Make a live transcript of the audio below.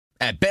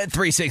At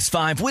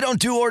Bet365, we don't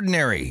do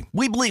ordinary.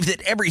 We believe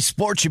that every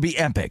sport should be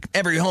epic.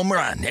 Every home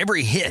run,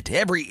 every hit,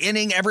 every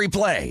inning, every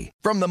play.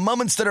 From the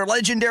moments that are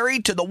legendary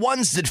to the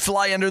ones that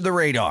fly under the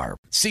radar.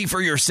 See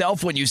for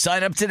yourself when you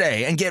sign up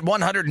today and get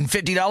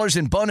 $150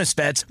 in bonus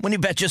bets when you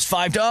bet just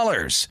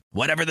 $5.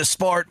 Whatever the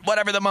sport,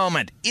 whatever the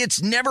moment,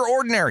 it's never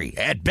ordinary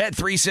at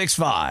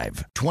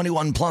Bet365.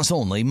 21 plus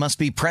only. Must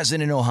be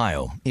present in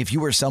Ohio. If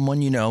you or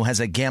someone you know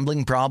has a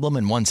gambling problem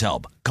and wants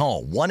help,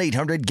 call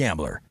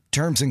 1-800-GAMBLER.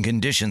 Terms and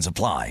conditions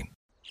apply.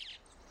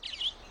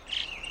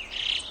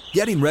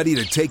 Getting ready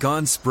to take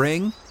on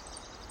spring?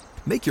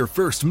 Make your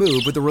first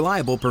move with the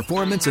reliable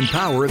performance and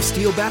power of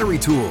Steel battery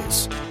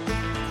tools.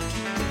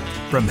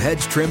 From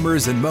hedge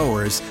trimmers and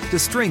mowers to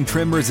string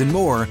trimmers and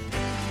more,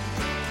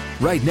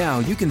 right now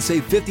you can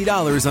save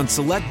 $50 on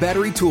select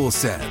battery tool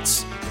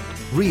sets.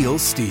 Real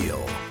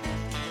Steel.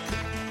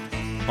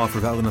 Offer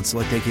valid on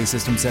select AK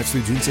system sets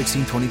through June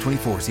 16,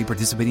 2024. See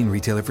participating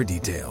retailer for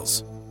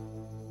details.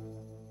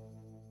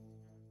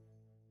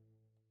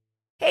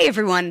 Hey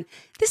everyone,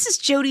 this is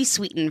Jodie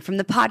Sweetin from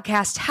the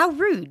podcast How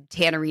Rude,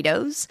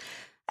 Tanneritos.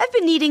 I've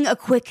been needing a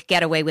quick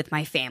getaway with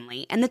my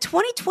family, and the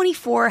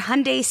 2024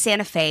 Hyundai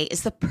Santa Fe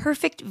is the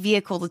perfect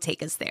vehicle to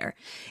take us there.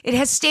 It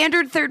has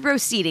standard third-row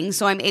seating,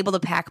 so I'm able to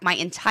pack my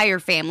entire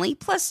family,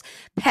 plus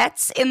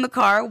pets, in the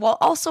car, while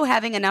also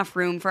having enough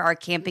room for our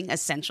camping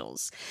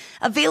essentials.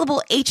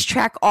 Available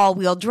H-Track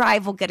all-wheel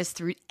drive will get us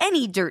through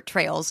any dirt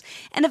trails,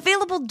 and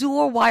available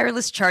dual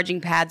wireless charging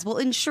pads will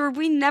ensure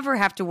we never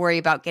have to worry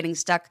about getting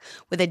stuck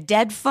with a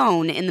dead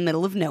phone in the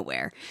middle of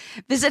nowhere.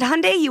 Visit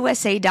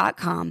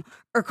HyundaiUSA.com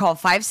or call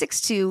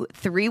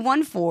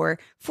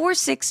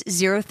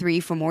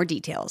 562-314-4603 for more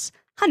details.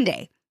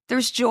 Hyundai,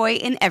 there's joy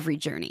in every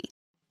journey.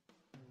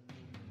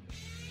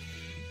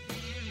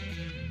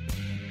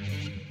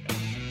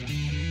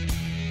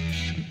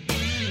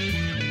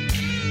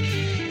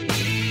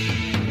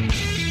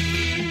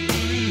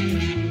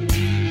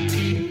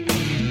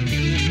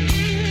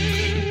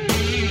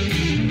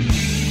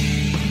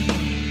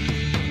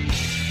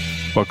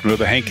 Welcome to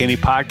the Hank Haney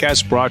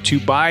Podcast, brought to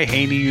you by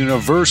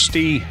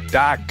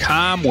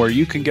HaneyUniversity.com, where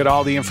you can get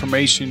all the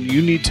information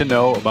you need to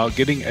know about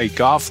getting a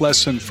golf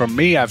lesson from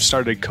me. I've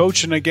started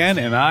coaching again,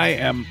 and I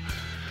am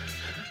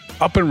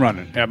up and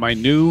running at my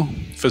new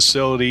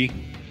facility,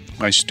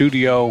 my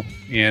studio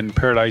in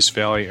Paradise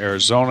Valley,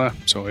 Arizona.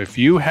 So if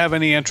you have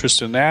any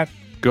interest in that,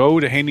 go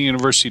to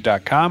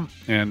HaneyUniversity.com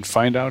and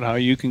find out how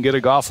you can get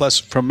a golf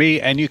lesson from me.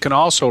 And you can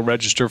also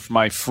register for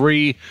my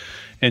free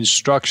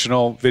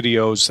instructional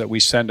videos that we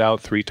send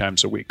out 3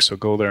 times a week. So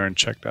go there and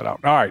check that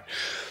out. All right.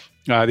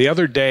 The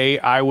other day,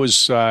 I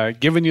was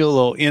giving you a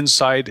little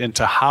insight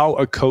into how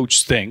a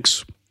coach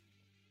thinks,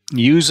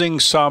 using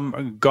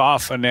some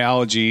golf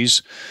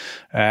analogies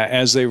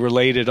as they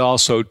related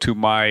also to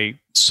my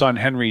son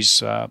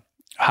Henry's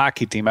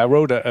hockey team. I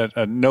wrote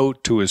a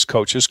note to his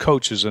coach. His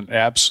coach is an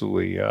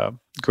absolutely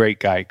great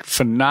guy,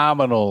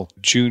 phenomenal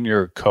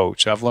junior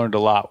coach. I've learned a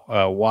lot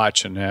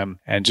watching him,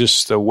 and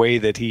just the way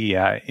that he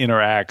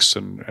interacts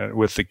and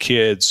with the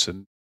kids,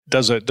 and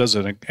does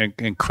an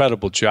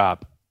incredible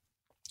job.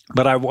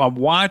 But I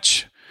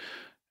watch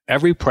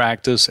every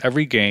practice,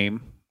 every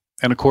game.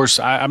 And of course,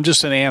 I'm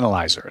just an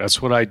analyzer.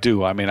 That's what I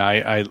do. I mean,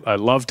 I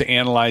love to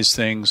analyze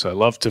things. I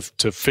love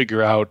to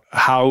figure out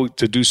how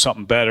to do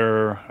something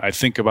better. I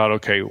think about,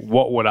 okay,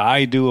 what would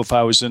I do if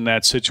I was in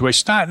that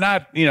situation?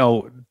 Not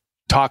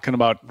talking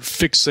about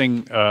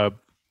fixing a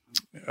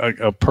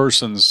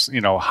person's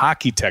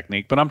hockey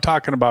technique, but I'm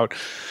talking about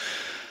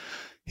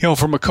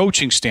from a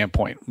coaching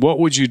standpoint. What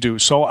would you do?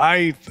 So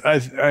I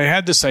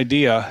had this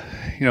idea,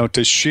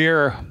 to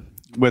share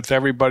with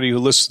everybody who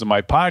listens to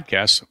my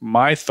podcast,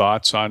 my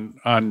thoughts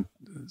on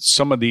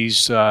some of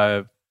these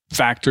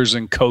factors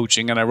in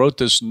coaching. And I wrote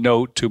this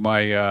note to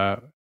my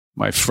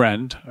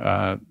friend,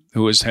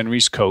 who is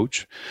Henry's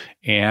coach,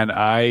 and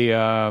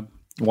I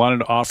wanted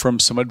to offer him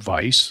some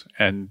advice.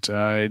 And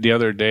the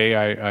other day,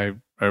 I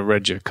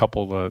read you a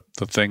couple of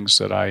the things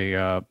that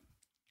I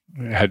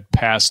had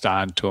passed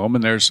on to him,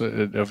 and there's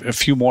a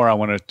few more I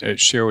want to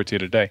share with you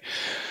today.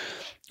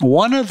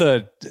 One of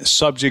the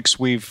subjects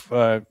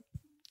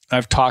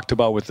I've talked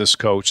about with this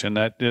coach, and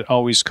that it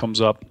always comes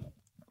up.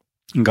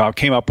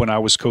 Came up when I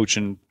was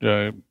coaching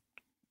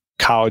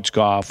college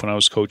golf, when I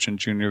was coaching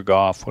junior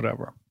golf,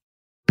 whatever.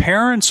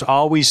 Parents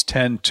always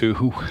tend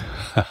to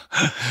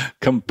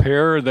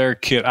compare their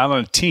kid. I'm on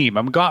a team.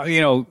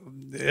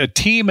 A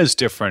team is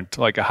different.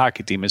 Like a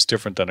hockey team is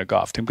different than a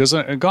golf team, because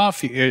a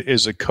golf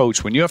is a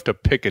coach. When you have to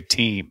pick a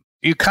team,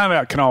 you kind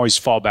of can always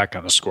fall back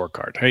on the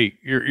scorecard. Hey,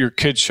 your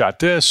kid shot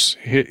this,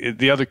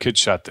 the other kid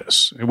shot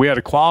this. We had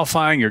a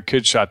qualifying, your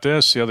kid shot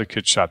this, the other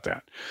kid shot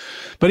that.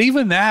 But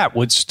even that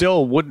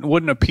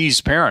wouldn't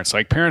appease parents.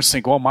 Like, parents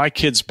think, well, my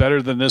kid's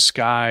better than this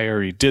guy,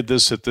 or he did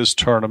this at this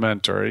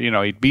tournament, or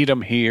he beat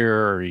him here,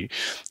 or even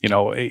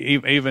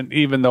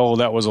though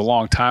that was a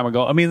long time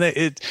ago. I mean,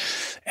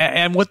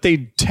 and what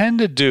they tend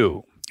to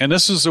do, and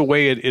this is the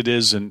way it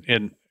is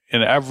in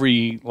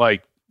every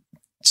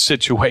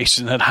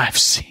situation that I've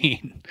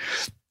seen.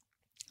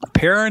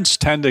 parents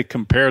tend to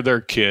compare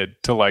their kid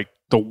to like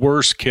the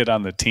worst kid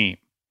on the team.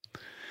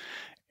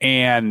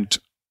 And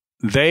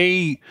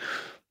they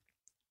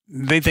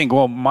think,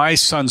 well, my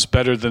son's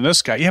better than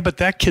this guy. Yeah, but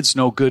that kid's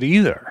no good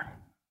either.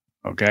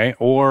 Okay.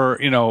 Or,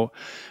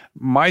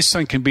 my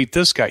son can beat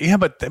this guy. Yeah,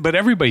 but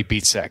everybody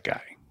beats that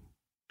guy.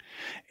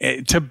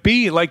 To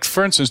be like,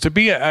 for instance, to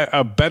be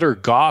a better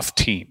golf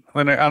team,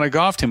 on a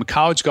golf team, a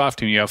college golf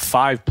team, you have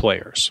 5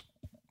 players.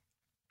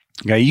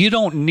 Okay. You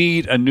don't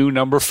need a new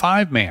number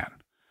 5 man.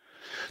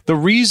 The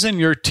reason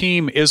your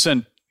team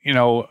isn't,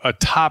 a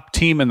top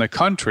team in the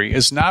country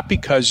is not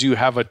because you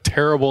have a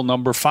terrible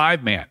number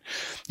 5 man.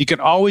 You can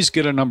always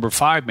get a number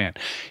 5 man.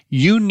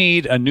 You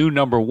need a new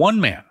number 1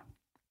 man.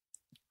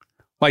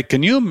 Like,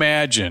 can you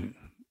imagine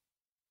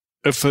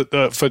if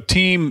a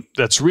team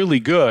that's really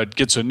good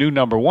gets a new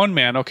number 1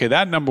 man? Okay,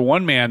 that number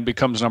 1 man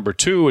becomes number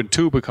 2, and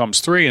 2 becomes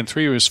 3, and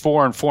 3 is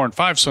 4, and 4 and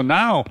 5. So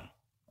now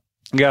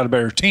you got a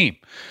better team.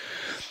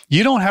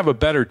 You don't have a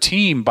better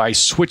team by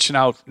switching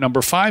out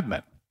number 5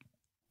 men.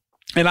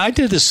 And I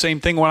did the same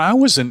thing when I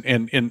was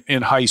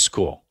in high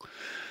school.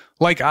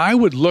 Like, I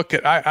would look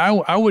at,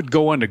 I would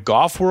go into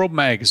Golf World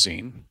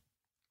magazine,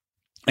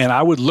 and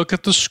I would look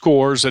at the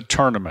scores at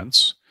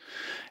tournaments,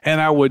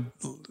 and I would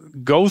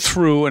go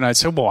through and I'd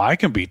say, well, I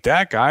can beat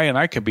that guy, and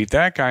I can beat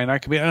that guy, and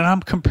and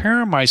I'm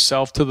comparing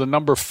myself to the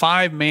number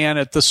 5 man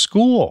at the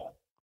school.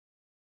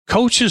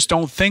 Coaches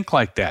don't think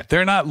like that.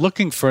 They're not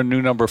looking for a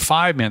new number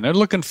 5 man. They're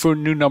looking for a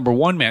new number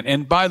 1 man.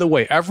 And by the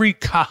way, every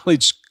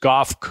college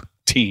golf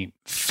team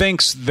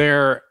thinks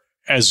they're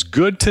as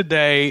good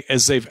today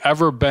as they've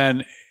ever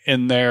been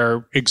in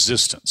their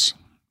existence.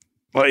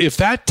 Well, if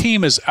that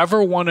team has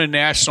ever won a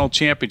national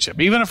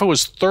championship, even if it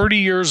was 30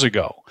 years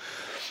ago,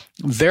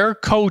 their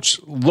coach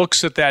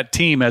looks at that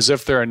team as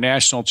if they're a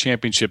national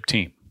championship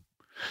team.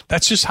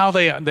 That's just how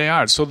they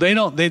are. So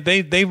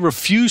they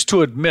refuse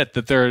to admit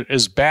that they're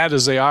as bad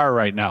as they are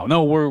right now.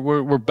 No,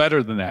 we're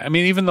better than that. I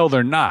mean, even though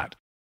they're not.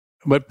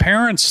 But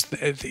parents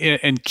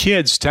and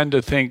kids tend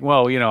to think,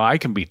 well, I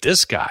can beat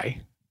this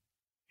guy.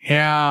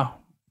 Yeah,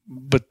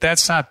 but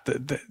that's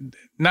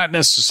not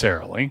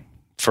necessarily,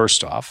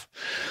 first off.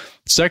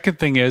 Second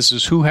thing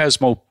is who has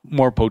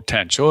more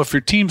potential. If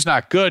your team's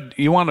not good,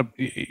 you want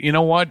to, you're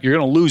going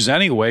to lose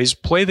anyways.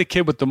 Play the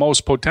kid with the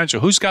most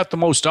potential. Who's got the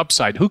most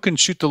upside? Who can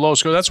shoot the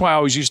lowest score? That's why I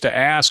always used to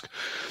ask,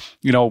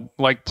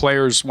 like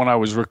players when I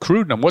was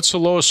recruiting them, what's the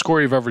lowest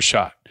score you've ever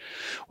shot?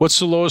 What's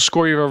the lowest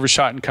score you've ever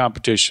shot in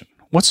competition?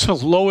 What's the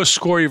lowest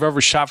score you've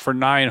ever shot for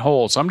 9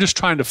 holes? I'm just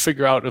trying to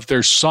figure out if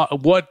there's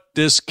what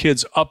this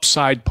kid's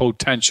upside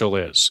potential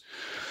is.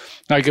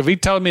 Like, if he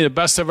tells me the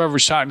best I've ever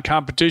shot in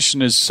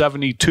competition is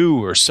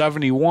 72 or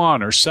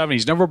 71 or 70,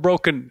 he's never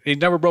broken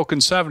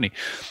 70.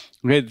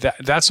 Okay,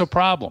 that's a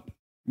problem.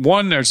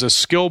 1, there's a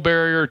skill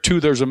barrier. 2,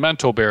 there's a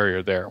mental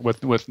barrier there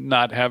with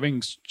not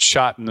having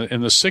shot in the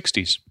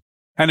 60s.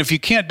 And if you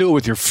can't do it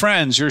with your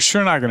friends, you're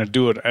sure not going to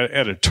do it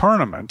at a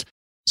tournament.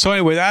 So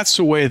anyway, that's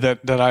the way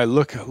that I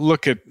look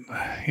at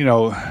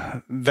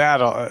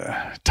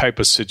that type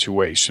of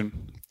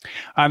situation.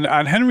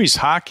 On Henry's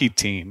hockey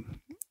team,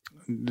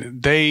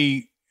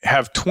 they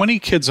have 20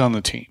 kids on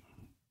the team.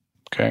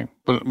 Okay,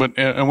 but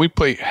we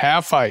play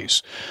half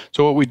ice.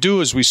 So what we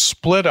do is we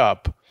split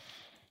up,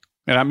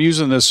 and I'm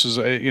using this as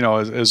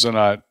as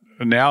an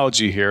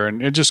analogy here,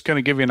 and it's just going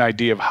to give you an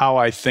idea of how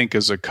I think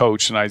as a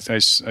coach. And I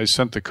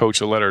sent the coach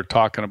a letter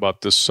talking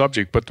about this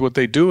subject. But what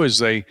they do is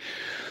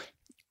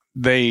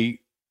they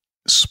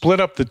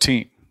split up the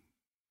team.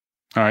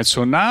 All right,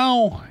 so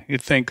now you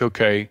think,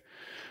 okay,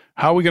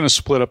 how are we going to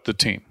split up the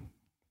team?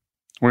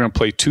 We're going to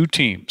play 2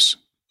 teams.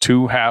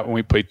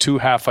 We play 2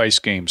 half-ice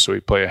games. So we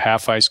play a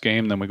half-ice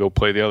game, then we go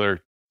play the other,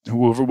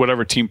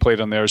 whatever team played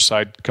on the other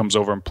side comes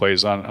over and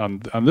plays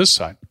on this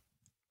side.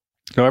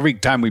 So every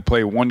time we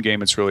play 1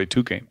 game, it's really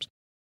 2 games.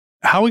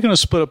 How are we going to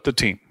split up the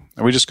team?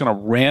 Are we just going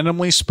to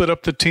randomly split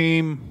up the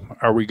team?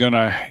 Are we going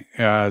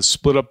to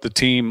split up the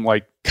team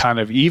like kind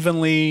of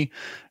evenly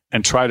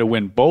and try to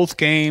win both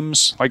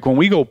games? Like when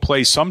we go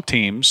play some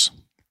teams,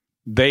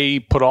 they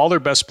put all their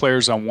best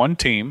players on one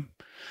team,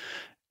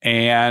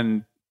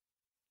 and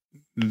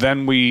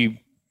then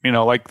we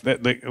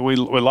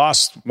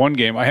lost one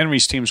game.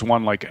 Henry's team's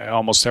won like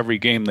almost every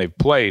game they've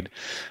played.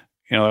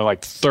 They're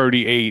like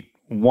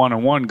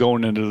 38-1-1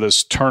 going into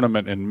this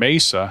tournament in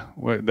Mesa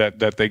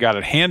that they got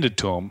it handed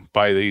to them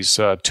by these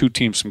 2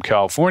 teams from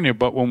California.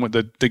 But when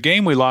the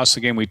game we lost,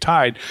 the game we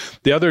tied,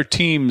 the other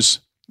teams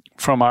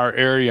from our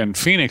area in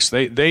Phoenix,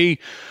 they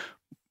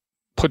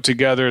put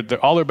together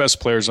all their best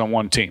players on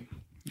one team.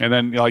 And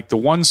then like the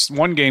one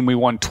game we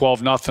won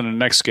 12-0, and the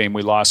next game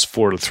we lost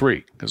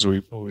 4-3 because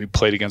we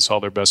played against all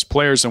their best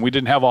players, and we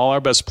didn't have all our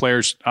best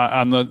players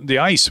on the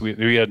ice.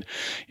 We had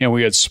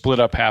split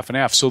up half and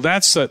half. So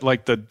that's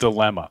like the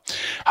dilemma.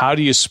 How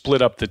do you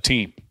split up the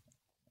team?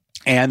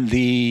 And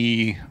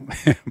the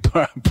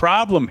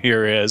problem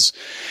here is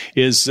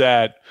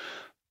that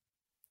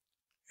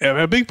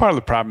a big part of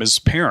the problem is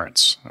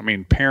parents. I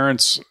mean,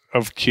 parents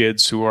of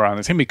kids who are on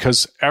the team,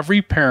 because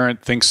every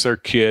parent thinks their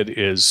kid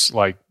is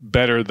like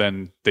better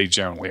than they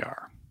generally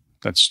are.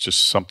 That's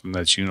just something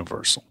that's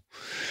universal.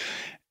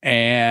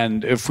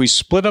 And if we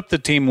split up the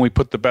team and we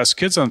put the best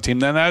kids on the team,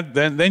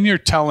 then you're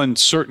telling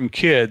certain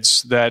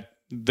kids that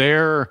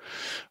they're,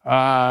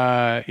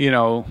 not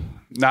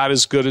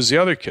as good as the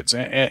other kids.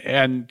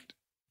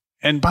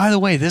 And by the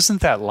way,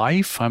 isn't that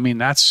life? I mean,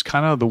 that's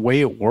kind of the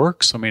way it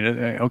works. I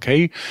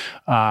mean,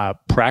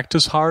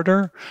 practice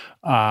harder,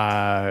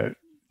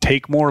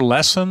 take more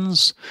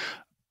lessons,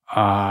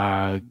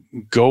 go,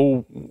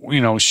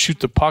 shoot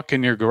the puck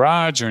in your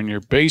garage or in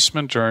your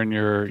basement or in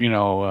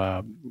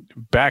your,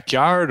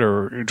 backyard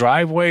or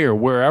driveway or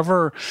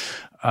wherever,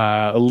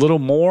 a little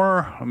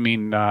more. I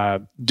mean,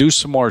 do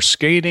some more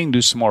skating,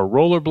 do some more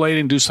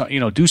rollerblading,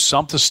 do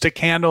something, stick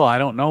handle. I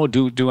don't know,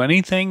 do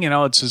anything,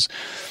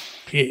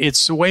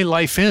 it's the way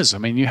life is. I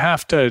mean, you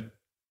have to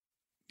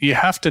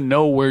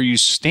know where you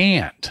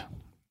stand,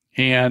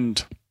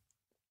 and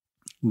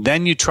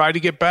then you try to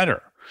get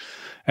better.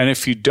 And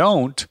if you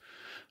don't,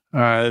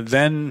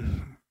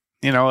 then,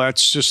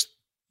 that's just,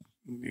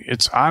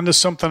 it's on to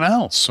something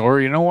else.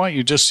 Or you know what,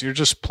 you're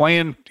just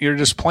playing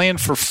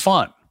for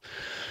fun.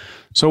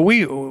 So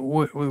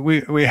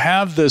we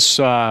have this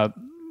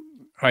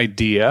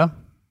idea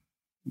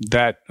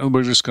that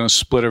we're just going to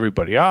split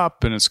everybody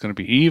up and it's going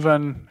to be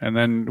even, and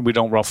then we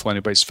don't ruffle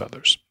anybody's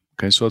feathers.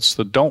 Okay, so it's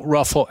the don't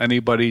ruffle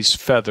anybody's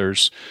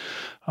feathers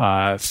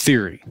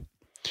theory,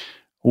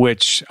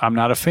 which I'm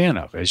not a fan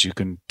of, as you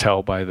can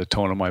tell by the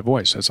tone of my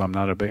voice, as I'm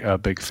not a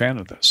big fan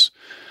of this.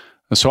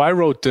 And so I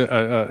wrote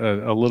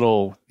a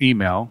little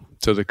email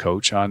to the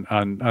coach on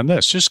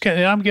this.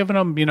 I'm giving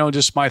them,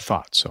 just my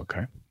thoughts,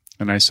 okay?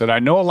 And I said, I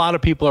know a lot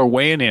of people are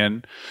weighing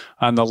in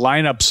on the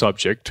lineup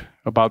subject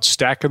about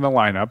stacking the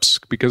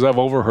lineups because I've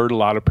overheard a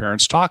lot of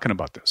parents talking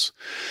about this.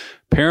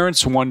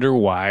 Parents wonder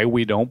why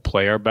we don't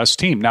play our best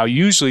team. Now,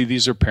 usually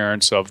these are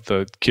parents of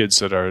the kids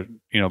that are,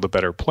 the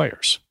better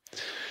players.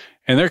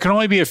 And there can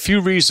only be a few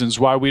reasons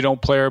why we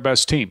don't play our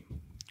best team.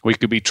 We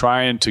could be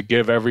trying to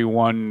give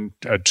everyone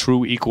a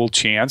true equal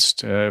chance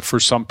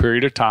for some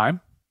period of time.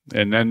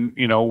 And then,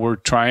 we're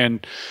trying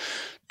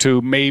to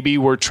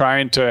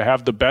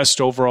have the best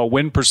overall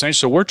win percentage.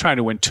 So we're trying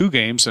to win 2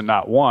 games and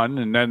not 1.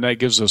 And then that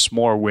gives us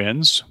more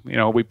wins.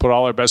 We put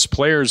all our best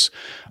players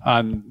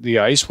on the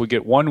ice. We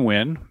get 1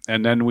 win.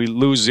 And then we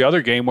lose the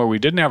other game where we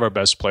didn't have our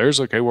best players.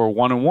 Okay, we're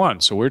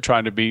 1-1. So we're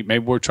trying to be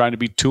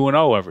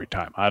 2-0 every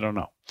time. I don't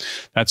know.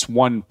 That's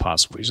one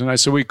possible reason. I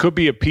said we could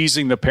be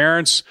appeasing the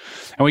parents.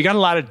 And we got a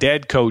lot of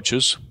dad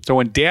coaches. So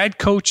when dad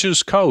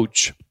coaches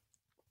coach,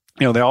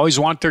 they always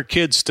want their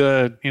kids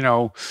to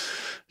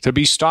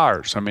be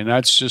stars. I mean,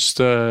 that's just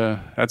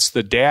that's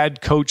the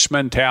dad coach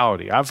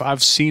mentality.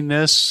 I've seen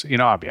this.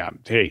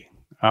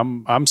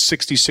 I'm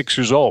 66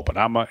 years old, but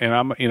I've got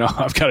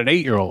an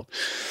 8-year-old.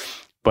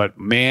 But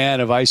man,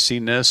 have I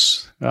seen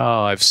this?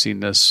 Oh, I've seen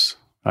this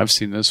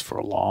for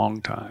a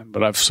long time.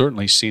 But I've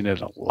certainly seen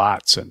it a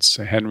lot since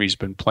Henry's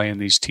been playing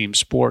these team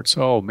sports.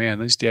 Oh man,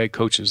 these dad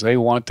coaches, they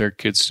want their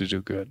kids to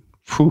do good.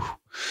 Whew.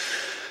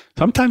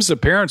 Sometimes the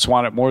parents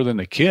want it more than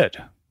the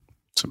kid.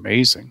 It's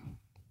amazing.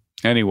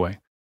 Anyway.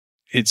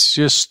 It's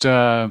just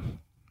the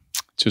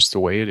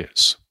way it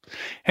is.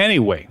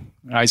 Anyway,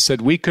 I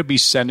said we could be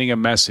sending a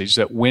message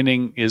that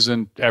winning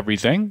isn't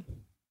everything,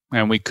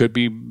 and we could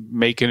be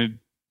making it,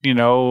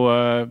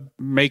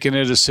 making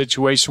it a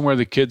situation where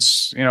the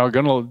kids, are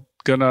gonna,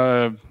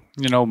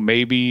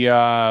 maybe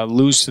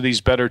lose to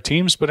these better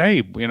teams. But hey,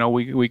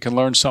 we can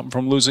learn something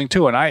from losing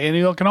too, and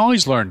you can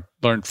always learn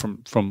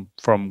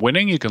from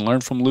winning. You can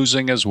learn from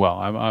losing as well.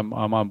 I'm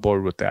on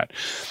board with that.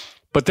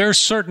 But there are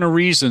certain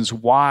reasons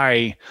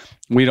why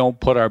we don't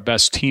put our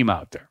best team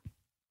out there.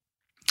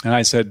 And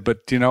I said, but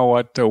you know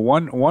what?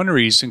 One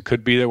reason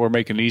could be that we're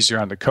making it easier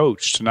on the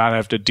coach to not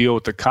have to deal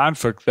with the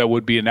conflict that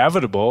would be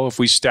inevitable if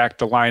we stack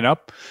the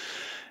lineup.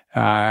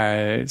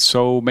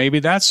 So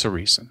maybe that's the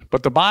reason.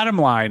 But the bottom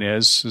line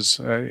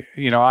is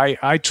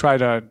I try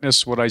to, this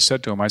is what I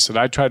said to him. I said,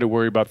 I try to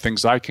worry about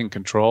things I can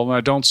control, and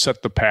I don't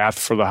set the path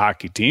for the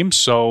hockey team.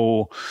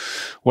 So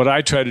what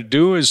I try to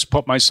do is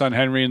put my son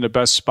Henry in the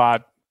best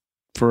spot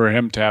for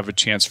him to have a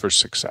chance for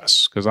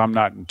success, because I'm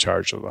not in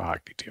charge of the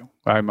hockey team.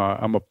 I'm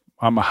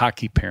a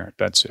hockey parent.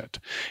 That's it.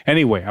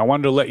 Anyway, I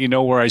wanted to let you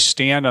know where I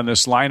stand on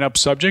this lineup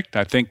subject.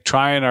 I think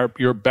trying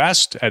your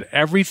best at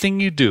everything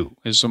you do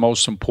is the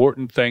most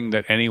important thing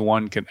that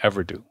anyone can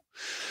ever do.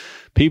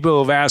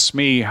 People have asked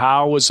me,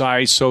 how was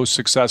I so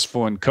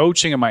successful in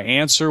coaching? And my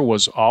answer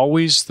was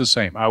always the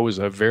same. I was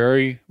a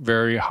very,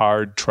 very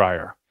hard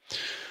trier.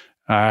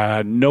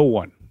 No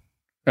one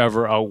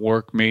ever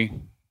outworked me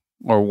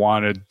or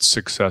wanted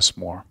success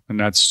more. And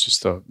that's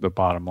just the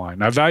bottom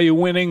line. I value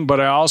winning, but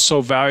I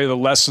also value the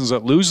lessons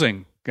that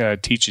losing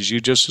teaches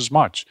you just as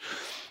much.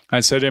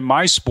 I said, in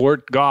my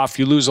sport, golf,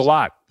 you lose a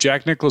lot.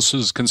 Jack Nicklaus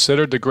is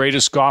considered the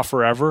greatest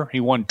golfer ever. He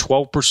won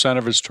 12%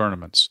 of his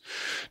tournaments.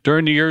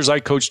 During the years I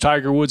coached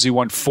Tiger Woods, he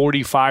won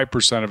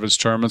 45% of his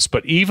tournaments.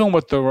 But even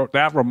with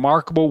that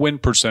remarkable win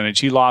percentage,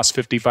 he lost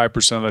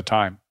 55% of the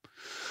time.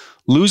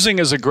 Losing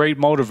is a great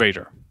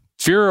motivator.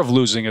 Fear of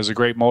losing is a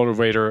great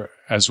motivator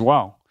as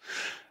well.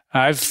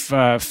 I've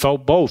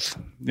felt both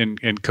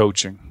in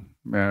coaching.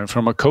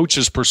 From a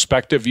coach's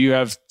perspective, you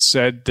have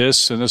said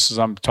this, and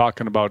I'm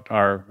talking about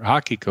our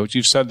hockey coach.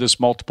 You've said this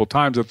multiple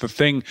times, that the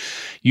thing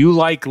you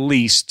like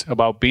least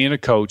about being a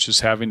coach is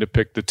having to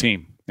pick the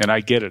team. And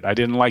I get it. I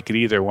didn't like it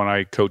either when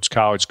I coached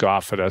college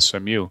golf at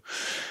SMU.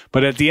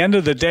 But at the end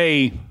of the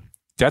day,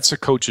 that's a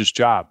coach's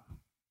job.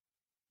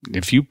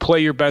 If you play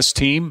your best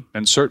team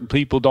and certain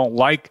people don't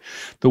like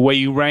the way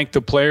you rank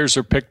the players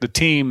or pick the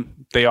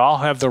team, they all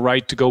have the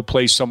right to go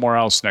play somewhere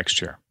else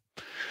next year.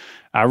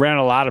 I ran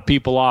a lot of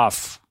people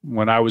off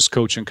when I was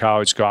coaching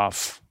college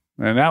golf,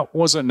 and that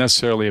wasn't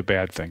necessarily a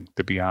bad thing,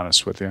 to be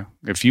honest with you.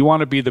 If you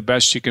want to be the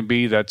best you can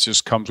be, that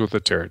just comes with the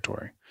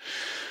territory.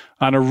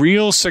 On a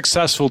real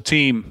successful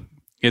team,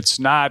 it's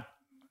not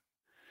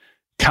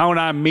count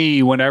on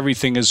me when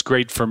everything is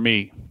great for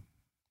me.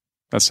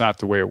 That's not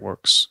the way it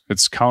works.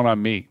 It's count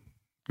on me,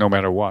 no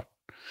matter what.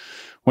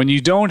 When you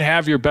don't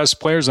have your best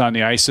players on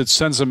the ice, it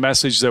sends a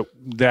message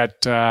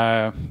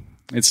that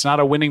it's not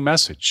a winning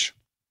message.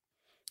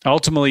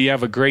 Ultimately, you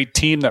have a great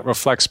team that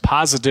reflects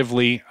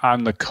positively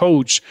on the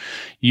coach.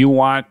 You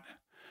want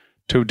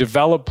to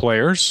develop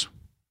players.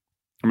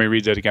 Let me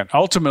read that again.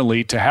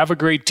 Ultimately, to have a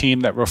great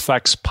team that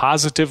reflects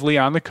positively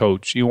on the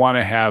coach, you want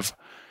to have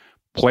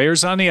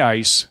players on the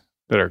ice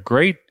that are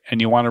great, and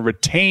you want to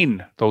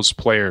retain those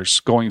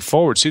players going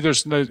forward. See,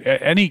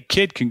 any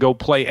kid can go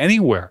play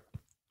anywhere.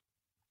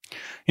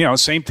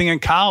 Same thing in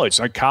college.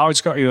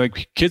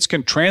 Like kids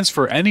can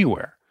transfer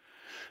anywhere.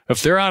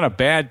 If they're on a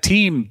bad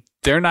team,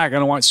 they're not going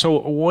to want. So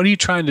what are you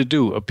trying to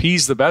do?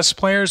 Appease the best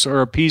players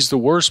or appease the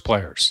worst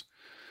players?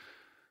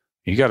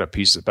 You got to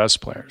appease the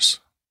best players.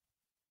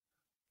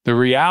 The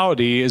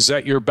reality is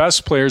that your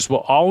best players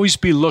will always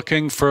be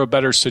looking for a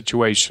better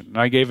situation.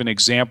 I gave an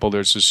example.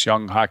 There's this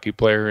young hockey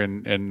player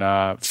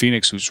in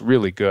Phoenix who's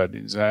really good.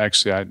 He's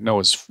actually, I know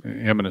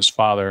him and his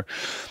father.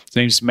 His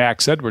name's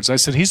Max Edwards. I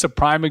said, he's a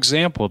prime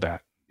example of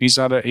that.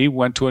 He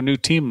went to a new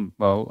team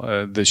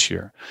this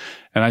year.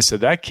 And I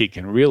said, that kid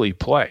can really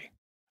play.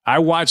 I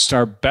watched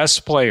our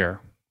best player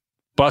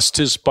bust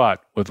his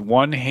butt with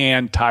one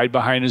hand tied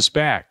behind his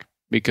back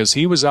because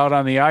he was out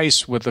on the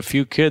ice with a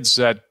few kids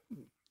that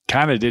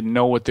kind of didn't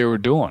know what they were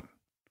doing.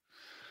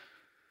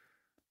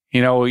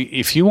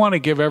 If you want to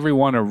give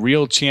everyone a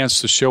real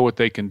chance to show what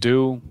they can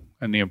do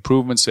and the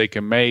improvements they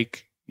can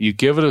make, you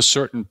give it a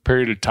certain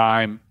period of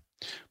time.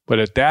 But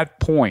at that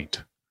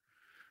point,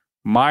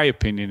 my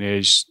opinion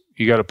is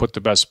you got to put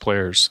the best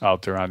players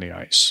out there on the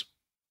ice.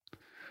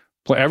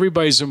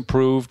 Everybody's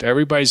improved.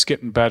 Everybody's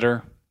getting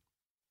better.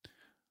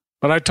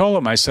 But I told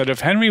him, I said,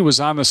 if Henry was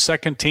on the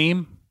second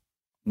team,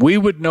 we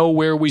would know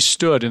where we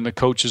stood in the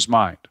coach's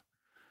mind.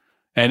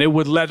 And it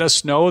would let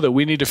us know that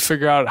we need to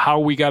figure out how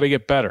we got to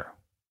get better.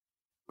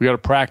 We got to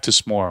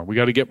practice more. We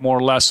got to get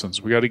more lessons.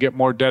 We got to get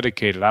more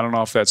dedicated. I don't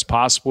know if that's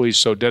possible. He's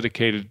so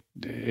dedicated.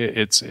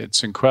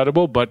 It's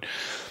incredible. But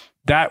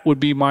that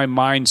would be my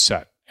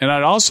mindset. And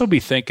I'd also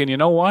be thinking, you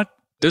know what?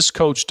 This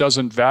coach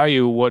doesn't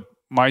value what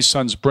my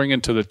son's bringing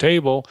to the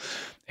table.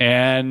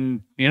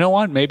 And you know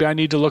what? Maybe I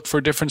need to look for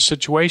a different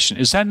situation.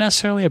 Is that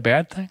necessarily a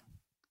bad thing?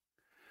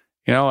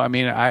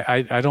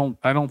 I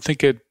don't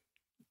think it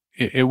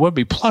would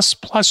be.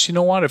 Plus, you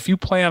know what? If you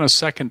play on a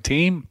second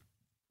team,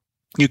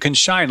 you can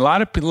shine. A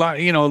lot of people,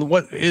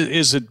 what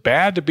is it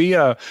bad to be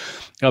a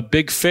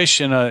big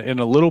fish in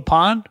a little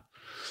pond?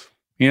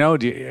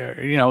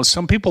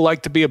 Some people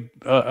like to be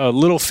a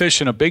little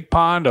fish in a big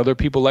pond. Other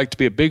people like to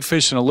be a big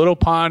fish in a little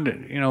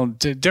pond.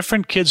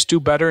 Different kids do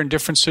better in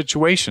different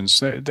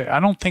situations. I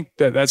don't think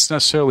that that's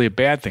necessarily a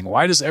bad thing.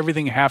 Why does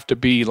everything have to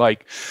be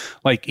like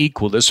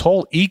equal? This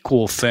whole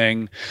equal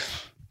thing,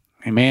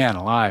 man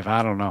alive,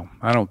 I don't know.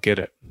 I don't get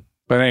it.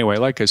 But anyway,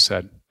 like I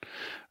said,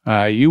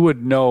 you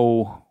would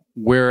know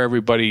where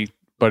everybody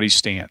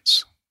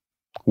stands.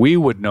 We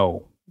would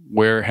know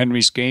where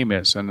Henry's game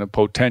is and the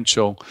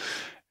potential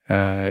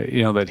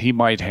that he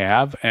might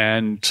have.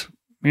 And,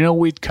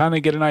 we'd kind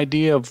of get an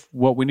idea of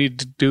what we need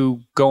to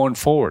do going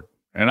forward.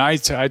 And I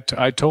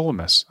told him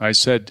this. I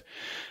said,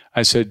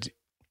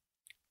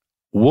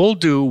 we'll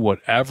do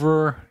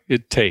whatever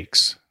it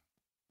takes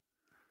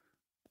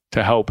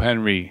to help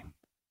Henry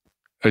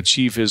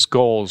achieve his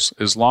goals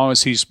as long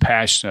as he's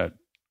passionate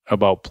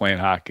about playing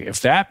hockey.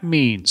 If that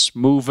means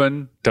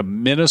moving to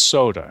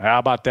Minnesota, how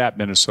about that,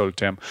 Minnesota,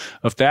 Tim?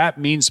 If that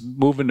means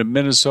moving to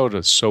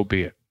Minnesota, so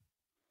be it.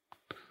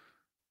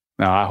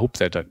 Now, I hope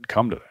that doesn't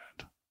come to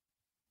that.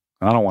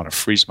 I don't want to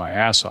freeze my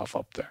ass off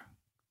up there.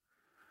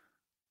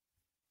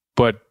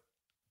 But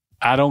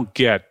I don't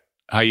get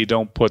how you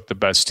don't put the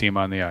best team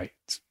on the ice.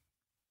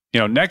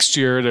 Next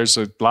year, there's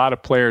a lot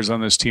of players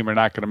on this team are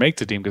not going to make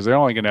the team because they're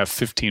only going to have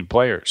 15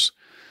 players.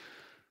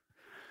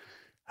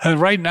 And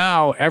right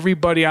now,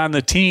 everybody on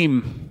the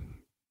team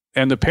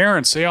and the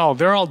parents, they're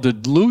all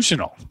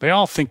delusional. They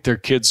all think their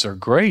kids are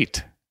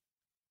great.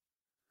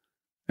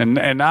 And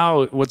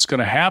now what's going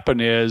to happen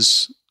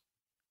is,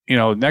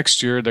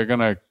 next year they're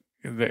going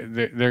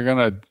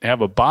to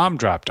have a bomb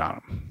dropped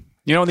on them.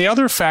 The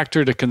other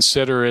factor to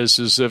consider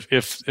is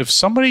if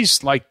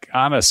somebody's like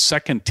on a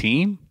second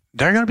team,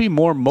 they're going to be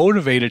more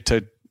motivated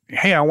to,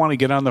 hey, I want to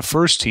get on the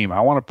first team.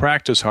 I want to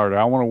practice harder.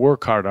 I want to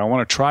work harder. I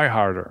want to try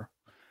harder.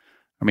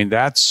 I mean,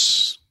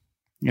 that's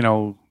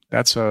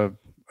a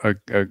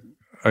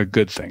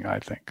good thing, I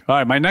think. All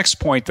right, my next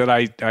point that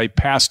I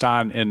passed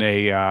on in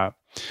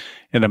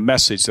a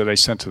message that I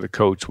sent to the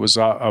coach was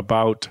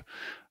about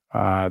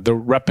the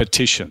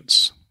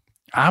repetitions.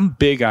 I'm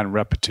big on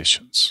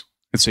repetitions.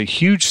 It's a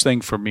huge thing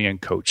for me in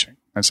coaching.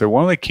 I said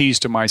one of the keys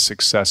to my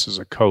success as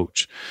a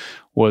coach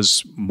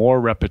was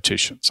more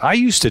repetitions. I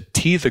used to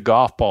tee the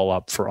golf ball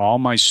up for all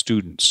my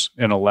students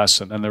in a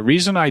lesson. And the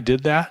reason I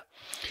did that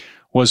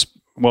was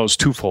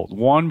twofold.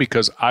 One,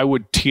 because I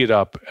would tee it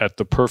up at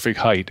the perfect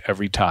height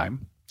every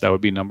time. That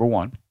would be number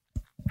one.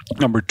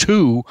 Number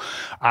two,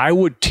 I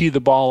would tee the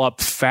ball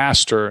up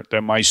faster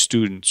than my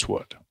students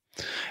would.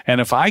 And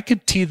if I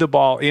could tee the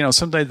ball,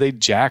 sometimes they'd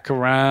jack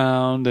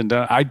around, and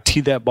I'd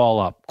tee that ball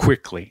up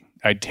quickly.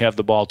 I'd have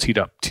the ball teed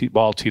up,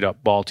 ball teed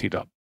up, ball teed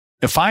up.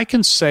 If I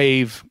can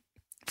save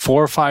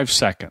 4 or 5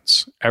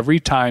 seconds every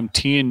time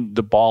teeing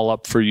the ball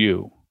up for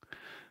you,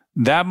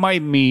 that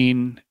might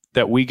mean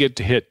that we get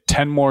to hit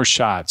 10 more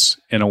shots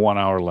in a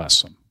 1-hour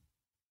lesson.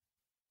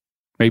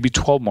 Maybe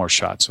 12 more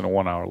shots in a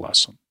 1-hour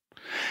lesson.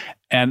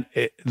 And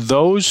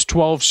those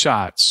 12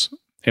 shots,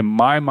 in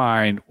my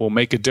mind, will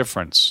make a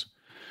difference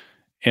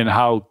in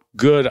how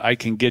good I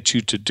can get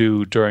you to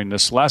do during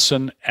this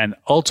lesson. And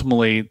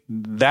ultimately,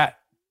 that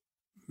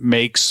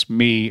makes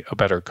me a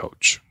better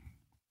coach.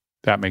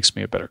 That makes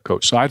me a better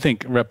coach. So I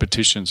think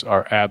repetitions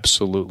are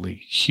absolutely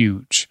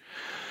huge.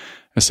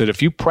 I said,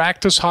 if you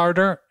practice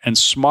harder and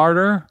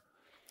smarter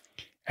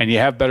and you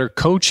have better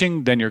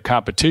coaching than your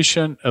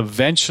competition,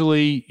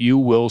 eventually you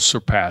will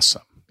surpass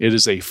them. It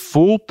is a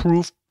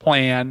foolproof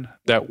plan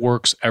that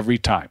works every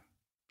time.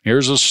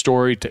 Here's a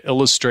story to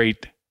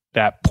illustrate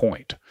that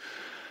point.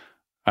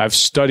 I've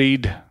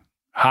studied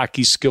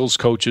hockey skills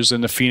coaches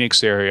in the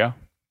Phoenix area,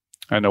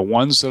 and the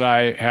ones that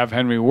I have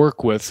Henry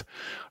work with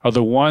are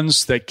the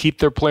ones that keep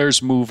their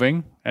players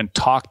moving and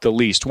talk the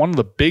least. One of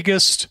the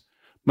biggest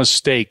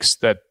mistakes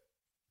that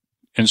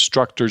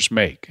instructors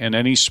make in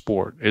any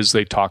sport is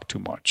they talk too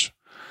much.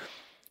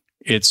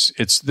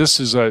 This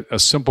is a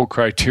simple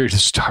criteria to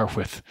start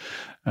with.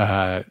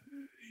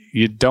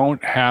 You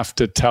don't have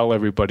to tell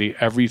everybody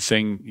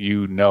everything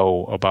you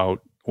know about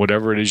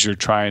whatever it is you're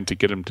trying to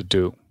get them to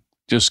do.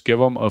 Just give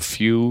them a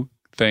few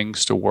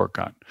things to work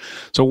on.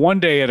 So one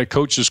day at a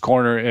coach's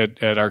corner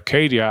at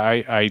Arcadia,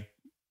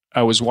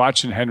 I was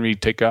watching Henry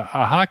take a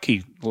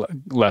hockey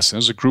lesson. It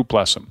was a group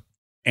lesson.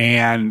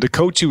 And the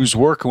coach he was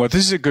working with,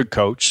 this is a good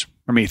coach.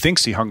 I mean, he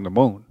thinks he hung the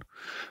moon.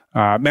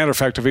 Matter of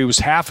fact, if he was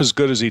half as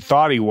good as he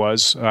thought he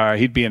was,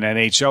 he'd be an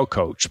NHL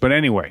coach. But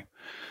anyway,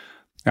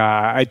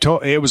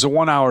 it was a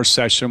 1-hour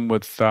session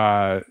with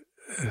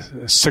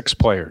 6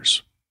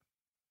 players.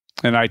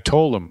 And I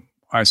told him,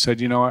 I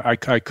said, I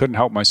couldn't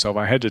help myself.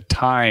 I had to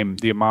time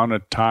the amount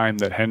of time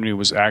that Henry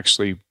was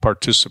actually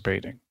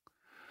participating.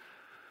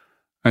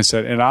 I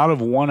said, and out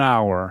of 1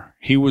 hour,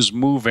 he was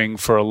moving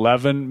for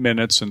 11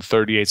 minutes and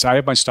 38. I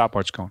had my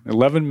stopwatch going.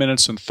 11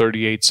 minutes and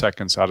 38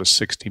 seconds out of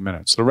 60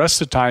 minutes. The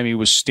rest of the time, he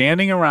was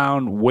standing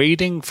around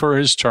waiting for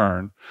his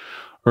turn,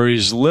 or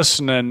he's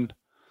listening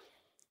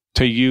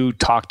to you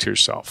talk to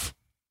yourself.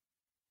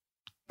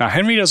 Now,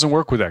 Henry doesn't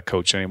work with that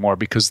coach anymore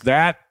because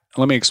let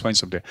me explain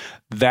something.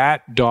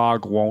 That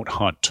dog won't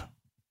hunt.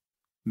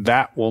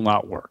 That will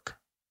not work.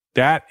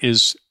 That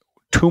is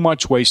too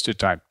much wasted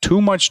time, too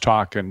much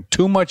talking,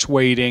 too much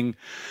waiting,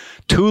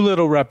 too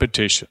little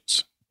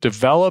repetitions.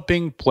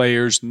 Developing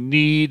players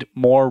need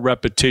more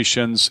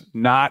repetitions,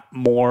 not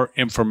more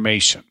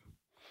information.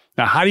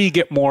 Now, how do you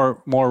get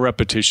more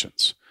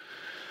repetitions?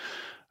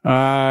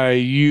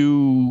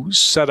 You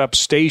set up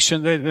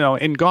stations.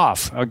 In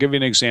golf, I'll give you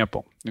an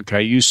example.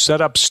 Okay, you set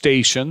up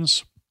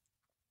stations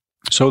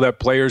so that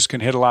players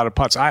can hit a lot of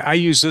putts. I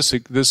use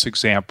this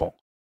example.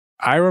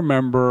 I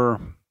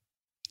remember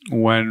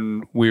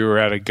when we were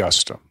at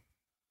Augusta.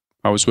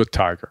 I was with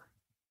Tiger.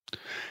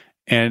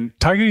 And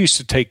Tiger used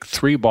to take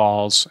 3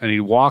 balls and he'd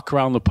walk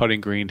around the putting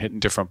green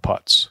hitting different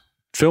putts.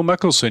 Phil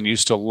Mickelson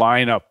used to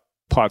line up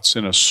putts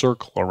in a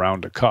circle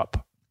around a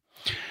cup.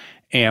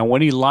 And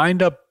when he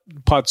lined up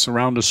putts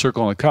around a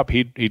circle in a cup,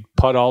 he'd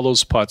putt all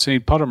those putts, and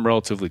he'd putt them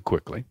relatively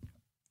quickly.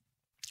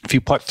 If you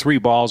putt 3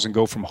 balls and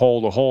go from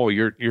hole to hole,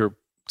 you're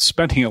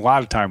spending a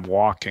lot of time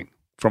walking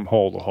from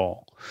hole to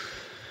hole.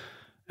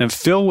 And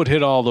Phil would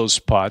hit all those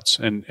putts,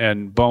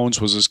 and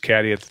Bones was his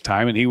caddy at the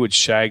time, and he would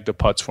shag the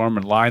putts for him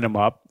and line them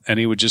up, and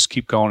he would just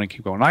keep going and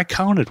keep going. And I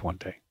counted one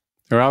day.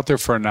 They were out there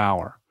for an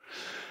hour.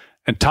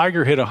 And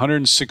Tiger hit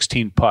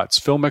 116 putts.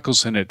 Phil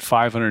Mickelson hit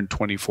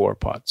 524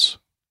 putts.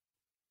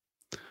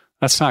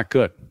 That's not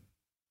good.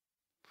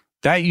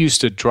 That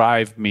used to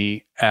drive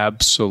me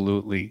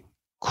absolutely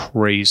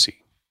crazy.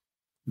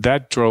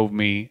 That drove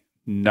me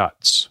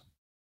nuts.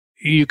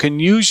 You can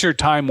use your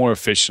time more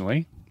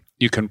efficiently.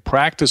 You can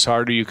practice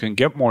harder. You can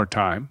get more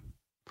time.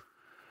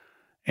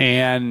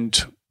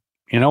 And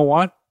you know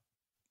what?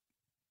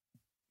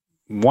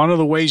 One of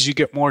the ways you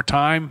get more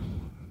time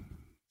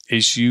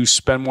is you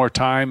spend more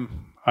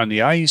time on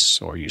the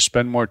ice, or you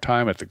spend more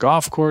time at the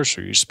golf course,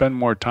 or you spend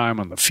more time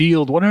on the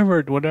field, whatever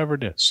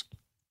it is.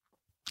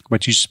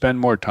 But you spend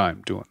more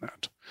time doing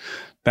that.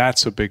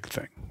 That's a big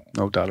thing,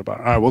 no doubt about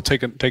it. All right, we'll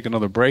take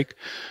another break,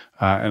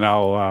 and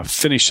I'll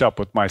finish up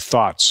with my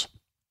thoughts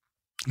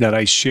that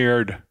I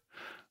shared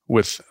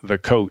with the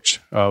coach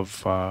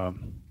of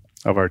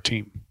our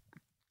team.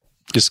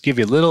 Just give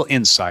you a little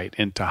insight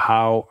into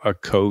how a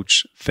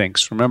coach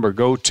thinks. Remember,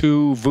 go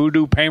to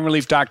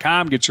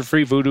VoodooPainRelief.com. Get your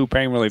free Voodoo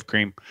Pain Relief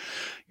Cream.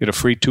 Get a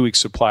free 2-week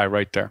supply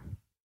right there.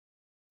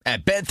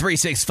 At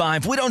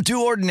Bet365, we don't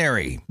do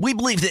ordinary. We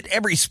believe that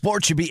every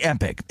sport should be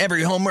epic.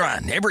 Every home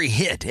run, every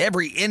hit,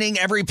 every inning,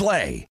 every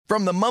play.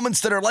 From the moments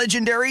that are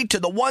legendary to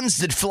the ones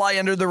that fly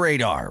under the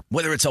radar.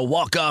 Whether it's a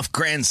walk-off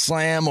grand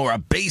slam or a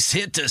base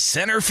hit to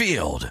center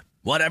field.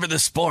 Whatever the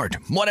sport,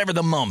 whatever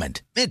the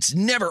moment, it's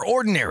never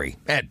ordinary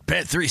at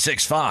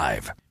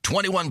Bet365.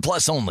 21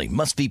 plus only.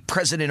 Must be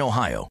present in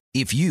Ohio.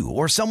 If you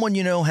or someone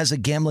you know has a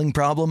gambling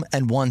problem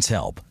and wants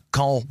help,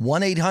 call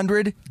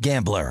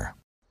 1-800-GAMBLER.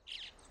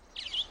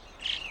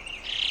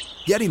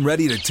 Getting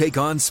ready to take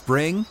on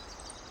spring?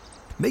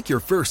 Make your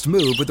first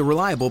move with the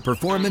reliable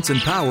performance and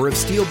power of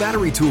Steel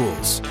battery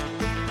tools.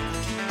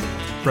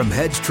 From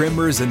hedge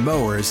trimmers and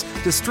mowers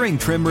to string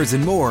trimmers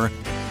and more,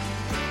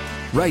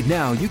 right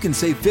now, you can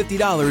save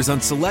 $50 on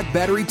select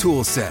battery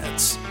tool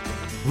sets.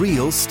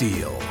 Real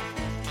Steel.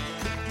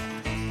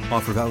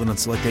 Offer valid on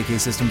select AK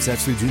system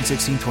sets through June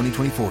 16,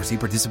 2024. See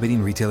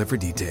participating retailer for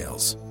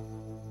details.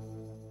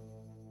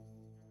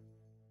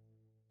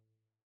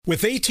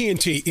 With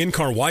AT&T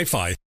in-car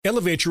Wi-Fi,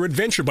 elevate your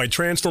adventure by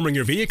transforming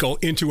your vehicle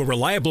into a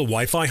reliable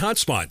Wi-Fi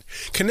hotspot.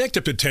 Connect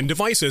up to 10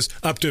 devices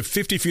up to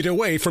 50 feet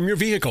away from your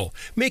vehicle,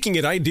 making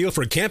it ideal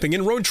for camping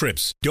and road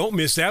trips. Don't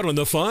miss out on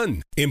the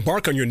fun.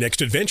 Embark on your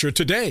next adventure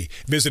today.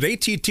 Visit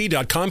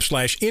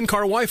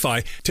att.com/in-car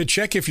Wi-Fi to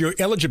check if you're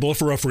eligible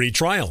for a free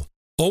trial.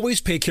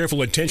 Always pay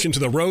careful attention to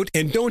the road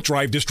and don't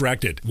drive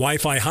distracted.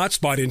 Wi-Fi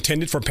hotspot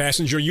intended for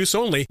passenger use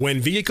only when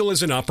vehicle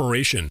is in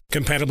operation.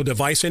 Compatible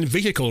device and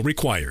vehicle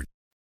required.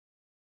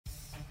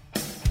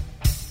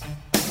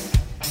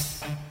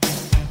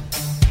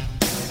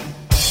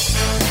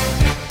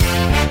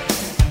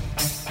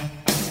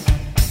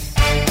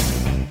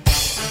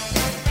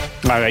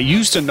 I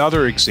used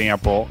another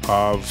example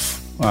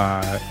of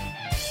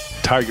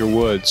Tiger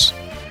Woods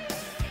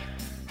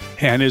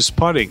and his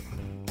putting.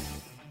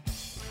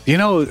 You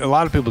know, a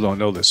lot of people don't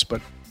know this,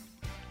 but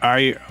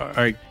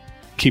I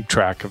keep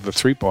track of the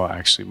three-ball.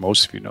 Actually,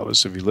 most of you know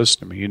this if you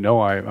listen to me. You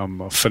know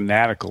I'm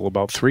fanatical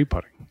about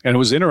three-putting. And it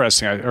was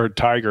interesting. I heard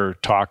Tiger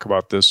talk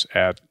about this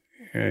at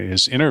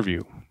his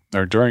interview,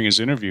 or during his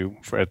interview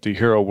at the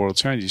Hero World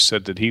Series. He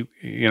said that he,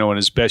 in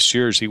his best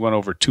years, he went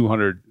over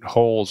 200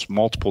 holes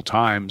multiple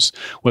times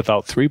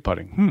without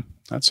three-putting.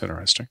 That's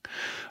interesting.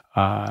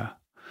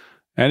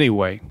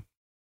 Anyway,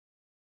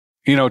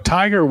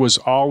 Tiger was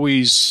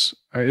always,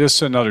 this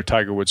is another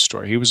Tiger Woods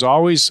story. He was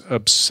always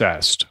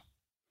obsessed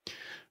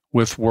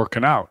with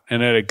working out.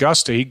 And at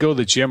Augusta, he'd go to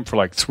the gym for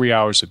like 3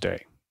 hours a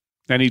day.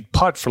 And he'd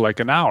putt for like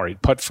an hour.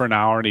 He'd putt for an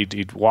hour, and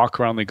he'd walk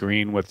around the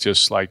green with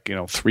just like,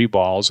 3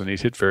 balls, and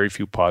he'd hit very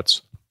few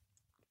putts.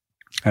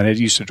 And it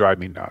used to drive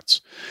me nuts.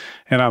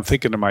 And I'm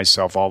thinking to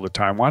myself all the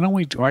time, why don't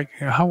we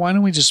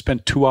just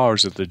spend 2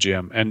 hours at the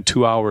gym and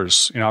 2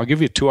 hours, I'll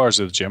give you 2 hours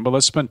at the gym, but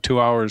let's spend 2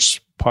 hours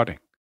putting.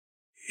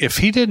 If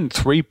he didn't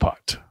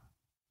three-putt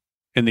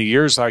in the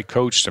years I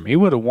coached him, he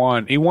would have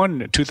won. He won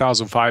the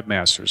 2005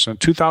 Masters. In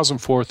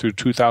 2004 through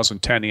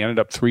 2010, he ended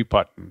up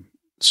three-putting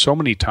so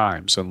many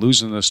times and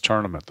losing this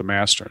tournament, the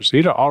Masters.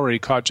 He'd already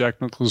caught Jack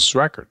Nicklaus'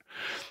 record.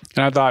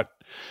 And I thought,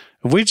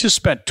 if we just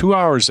spent 2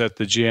 hours at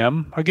the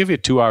gym, I'll give you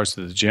 2 hours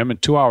at the gym and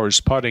 2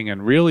 hours putting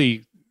and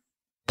really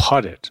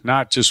putt it,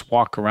 not just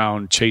walk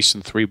around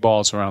chasing 3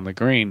 balls around the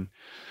green,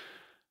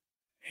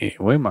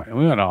 we might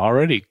have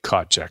already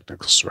caught Jack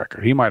Nicklaus'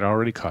 record. He might have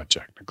already caught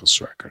Jack Nicklaus'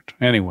 record.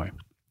 Anyway,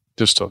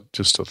 just a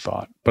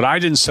thought. But I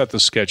didn't set the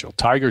schedule.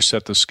 Tiger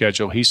set the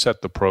schedule. He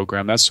set the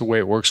program. That's the way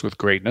it works with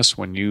greatness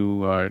when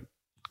you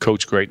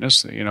coach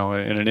greatness, in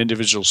an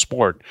individual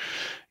sport.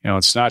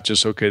 It's not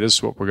just, okay, this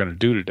is what we're going to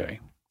do today.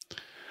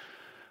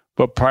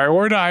 But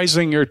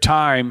prioritizing your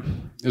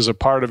time is a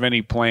part of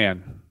any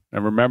plan.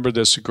 And remember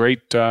this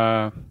great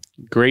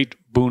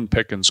Boone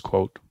Pickens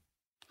quote: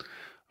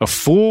 "A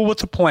fool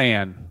with a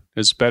plan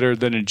is better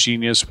than a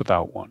genius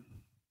without one."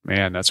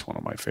 Man, that's one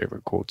of my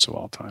favorite quotes of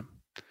all time.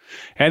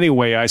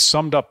 Anyway, I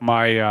summed up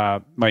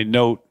my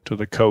note to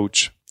the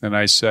coach, and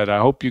I said, I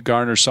hope you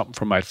garner something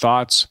from my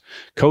thoughts.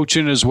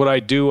 Coaching is what I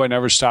do. I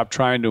never stopped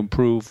trying to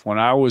improve. When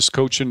I was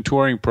coaching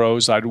touring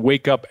pros, I'd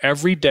wake up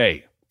every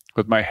day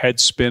with my head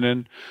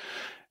spinning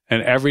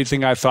and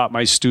everything I thought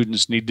my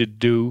students needed to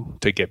do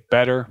to get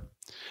better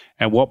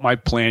and what my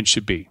plan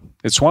should be.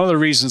 It's one of the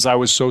reasons I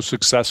was so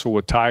successful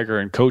with Tiger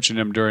and coaching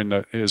him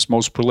during his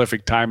most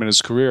prolific time in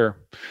his career,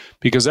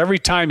 because every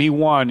time he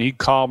won, he'd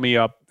call me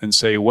up and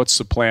say, what's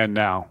the plan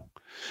now?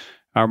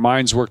 Our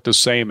minds work the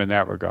same in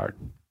that regard.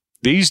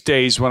 These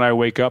days when I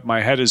wake up,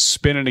 my head is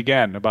spinning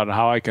again about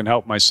how I can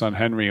help my son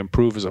Henry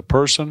improve as a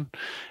person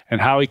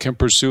and how he can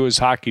pursue his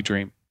hockey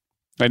dream.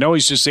 I know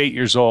he's just 8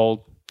 years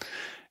old,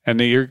 and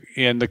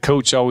the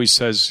coach always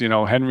says,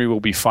 Henry will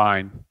be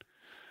fine.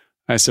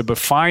 I said, but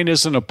fine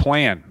isn't a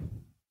plan.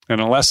 And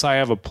unless I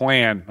have a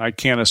plan, I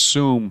can't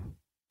assume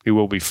he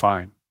will be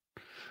fine.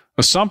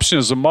 Assumption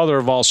is the mother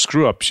of all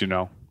screw-ups,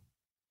 And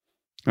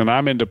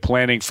I'm into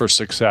planning for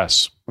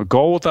success. A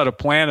goal without a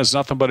plan is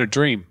nothing but a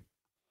dream.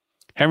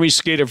 Henry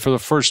skated for the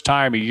first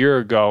time a year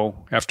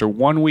ago. After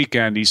one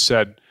weekend, he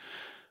said,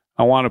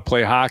 I want to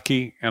play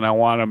hockey and I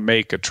want to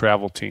make a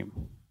travel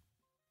team.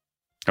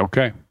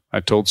 Okay, I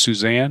told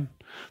Suzanne,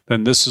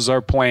 then this is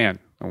our plan,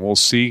 and we'll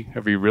see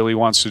if he really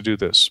wants to do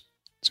this.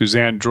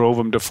 Suzanne drove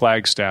him to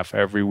Flagstaff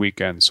every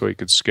weekend so he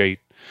could skate.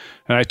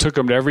 And I took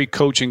him to every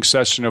coaching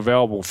session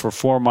available for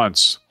 4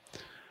 months.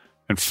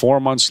 And 4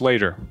 months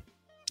later,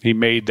 he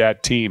made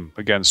that team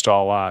against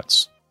all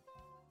odds.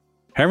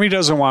 Henry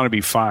doesn't want to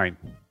be fine.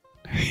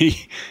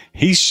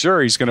 He's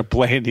sure he's going to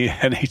play in the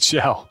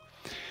NHL.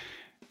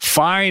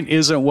 Fine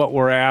isn't what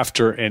we're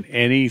after in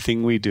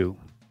anything we do.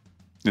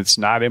 It's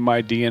not in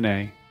my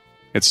DNA.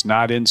 It's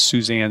not in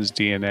Suzanne's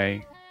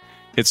DNA.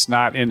 It's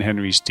not in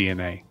Henry's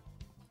DNA.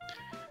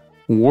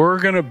 We're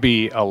going to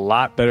be a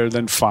lot better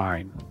than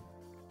fine,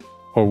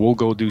 or we'll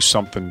go do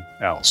something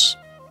else.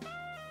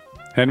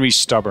 Henry's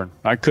stubborn.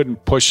 I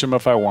couldn't push him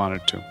if I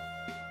wanted to.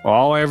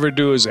 All I ever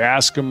do is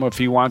ask him if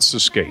he wants to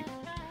skate.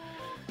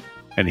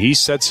 And he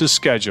sets his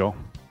schedule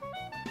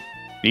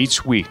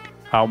each week,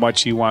 how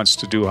much he wants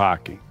to do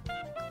hockey.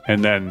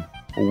 And then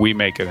we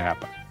make it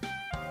happen.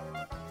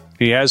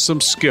 He has some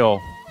skill,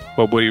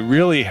 but what he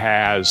really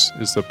has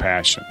is the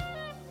passion.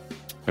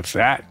 If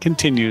that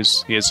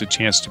continues, he has a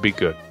chance to be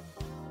good.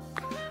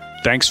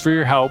 Thanks for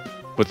your help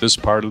with this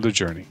part of the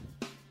journey.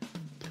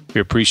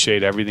 We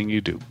appreciate everything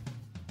you do.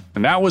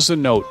 And that was the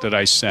note that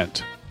I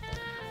sent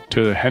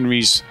to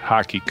Henry's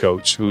hockey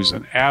coach, who's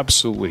an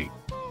absolutely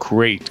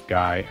great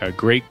guy, a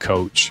great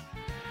coach.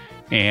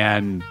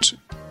 And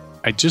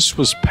I just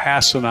was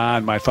passing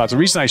on my thoughts. The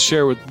reason I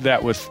share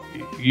that with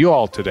you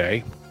all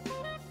today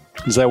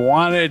is I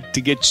wanted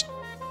to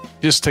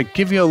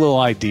give you a little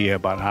idea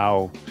about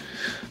how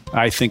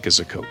I think as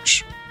a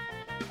coach.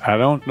 I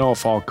don't know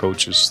if all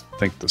coaches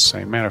think the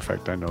same. Matter of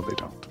fact, I know they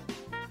don't.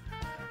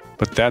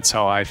 But that's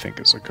how I think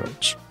as a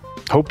coach.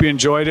 Hope you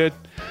enjoyed it.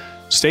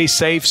 Stay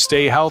safe,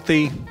 stay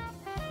healthy.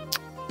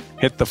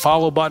 Hit the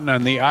follow button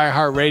on the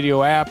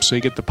iHeartRadio app so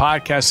you get the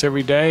podcast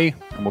every day.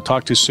 And we'll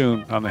talk to you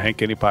soon on the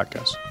Hank Haney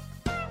Podcast.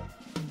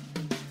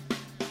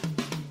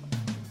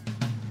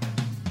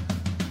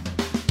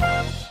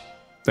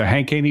 The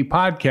Hank Haney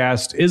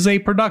Podcast is a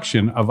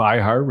production of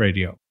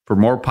iHeartRadio. For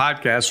more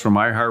podcasts from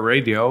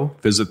iHeartRadio,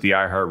 visit the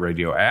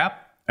iHeartRadio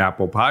app,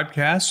 Apple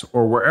Podcasts,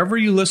 or wherever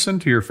you listen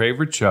to your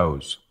favorite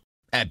shows.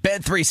 At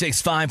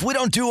Bet365, we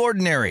don't do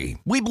ordinary.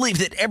 We believe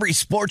that every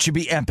sport should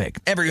be epic.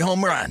 Every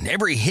home run,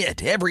 every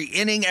hit, every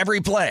inning, every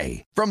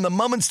play. From the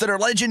moments that are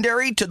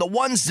legendary to the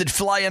ones that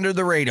fly under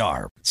the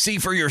radar. See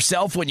for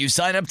yourself when you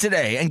sign up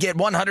today and get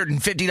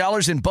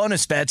 $150 in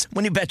bonus bets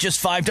when you bet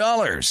just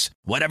 $5.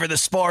 Whatever the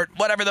sport,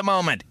 whatever the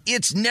moment,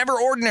 it's never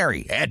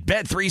ordinary at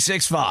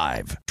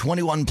Bet365.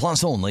 21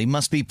 plus only.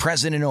 Must be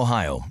present in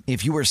Ohio.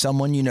 If you or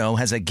someone you know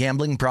has a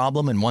gambling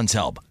problem and wants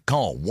help,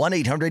 call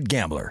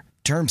 1-800-GAMBLER.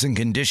 Terms and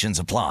conditions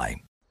apply.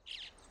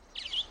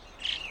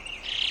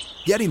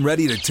 Getting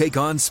ready to take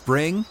on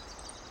spring?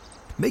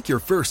 Make your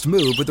first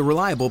move with the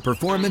reliable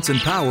performance and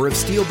power of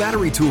Steel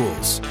battery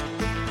tools.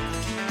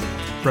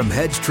 From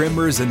hedge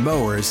trimmers and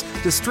mowers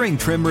to string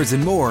trimmers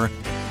and more,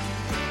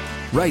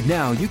 right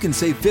now you can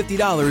save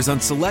 $50 on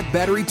select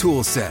battery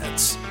tool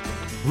sets.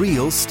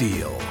 Real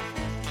Steel.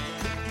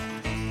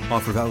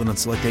 Offer valid on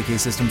select AK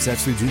system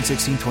sets through June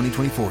 16,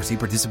 2024. See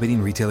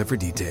participating retailer for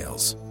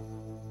details.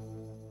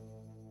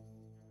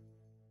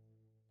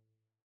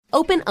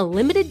 Open a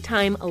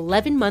limited-time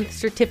 11-month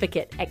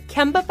certificate at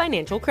Kemba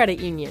Financial Credit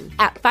Union.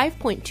 At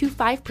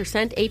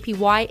 5.25%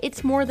 APY,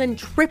 it's more than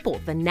triple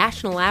the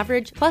national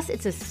average, plus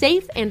it's a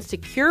safe and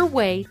secure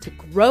way to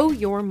grow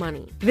your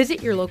money.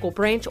 Visit your local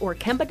branch or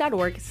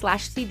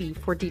kemba.org/CD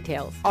for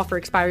details. Offer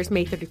expires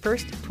May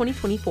 31st,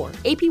 2024.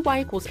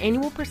 APY equals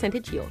annual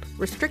percentage yield.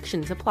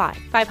 Restrictions apply.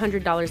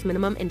 $500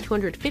 minimum and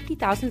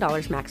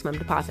 $250,000 maximum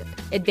deposit.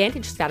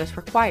 Advantage status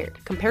required.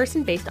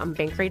 Comparison based on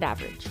bank rate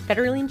average.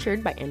 Federally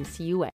insured by NCUA.